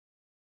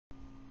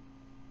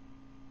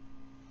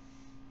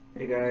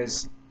Hey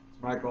guys, it's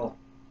Michael.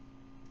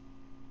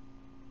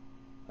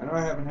 I know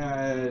I haven't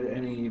had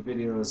any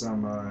videos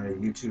on my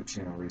YouTube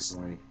channel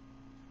recently.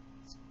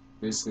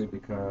 Basically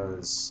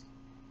because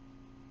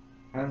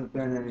there hasn't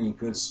been any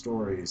good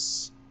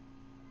stories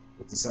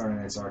with the Saturday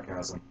Night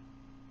Sarcasm.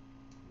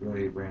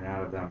 Really ran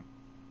out of them.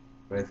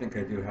 But I think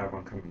I do have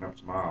one coming up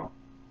tomorrow.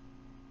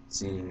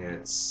 Seeing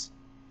it's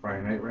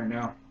Friday night right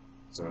now,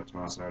 so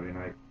tomorrow's Saturday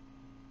night.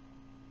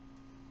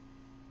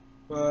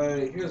 But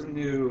here's a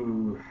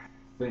new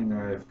thing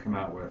I've come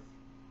out with.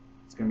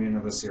 It's going to be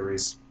another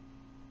series.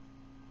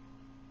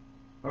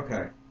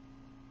 Okay.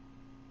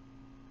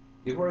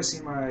 You've already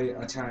seen my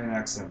Italian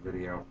accent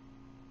video.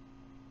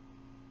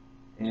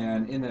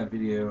 And in that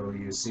video,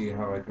 you see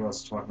how I could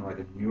also talk in like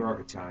a New York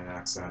Italian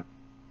accent.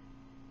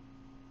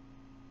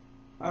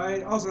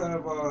 I also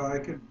have, I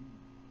could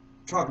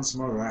talk in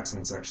some other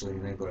accents actually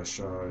in English,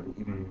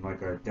 even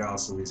like a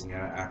Dallas,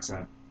 Louisiana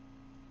accent.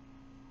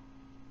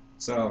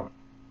 So,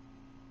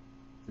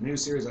 the new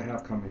series I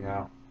have coming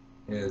out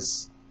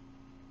is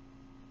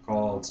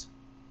called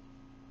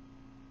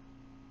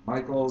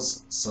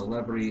Michael's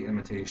Celebrity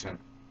Imitation.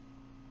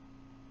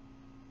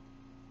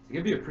 To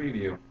give you a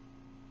preview,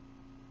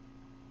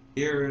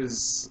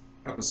 here's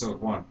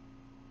episode 1.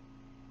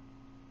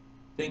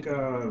 Think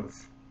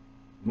of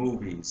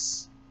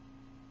movies,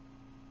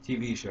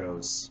 TV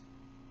shows,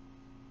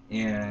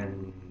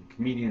 and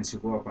comedians who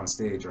go up on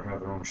stage or have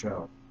their own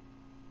show.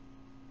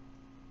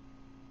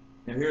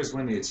 Now here's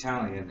when the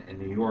Italian and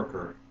New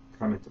Yorker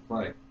come into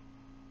play.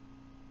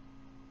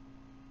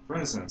 For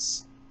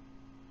instance,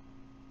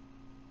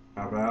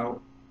 how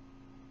about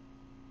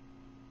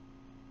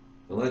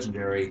the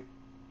legendary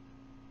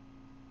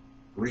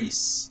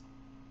Grease?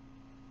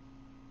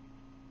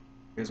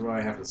 Here's what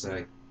I have to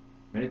say.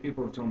 Many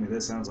people have told me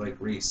this sounds like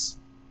Grease.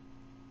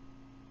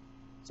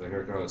 So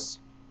here it goes.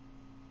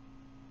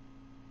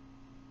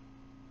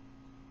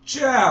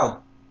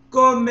 Ciao!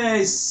 Come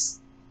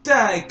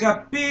stai,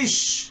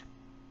 capisci?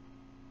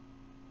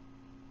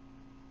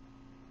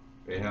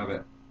 There you have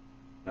it.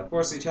 And of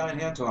course, the Italian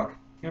hand talk.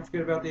 Can't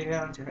forget about the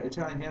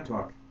Italian hand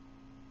talk.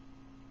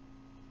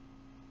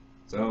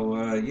 So,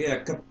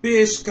 yeah,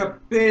 capish,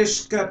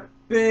 capish,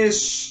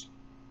 capish.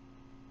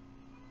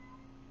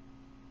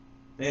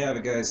 There you have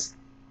it, guys.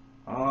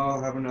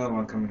 I'll have another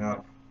one coming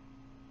up.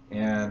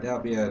 And that'll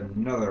be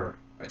another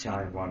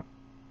Italian one.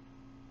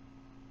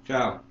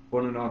 Ciao.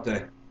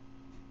 Buonanotte.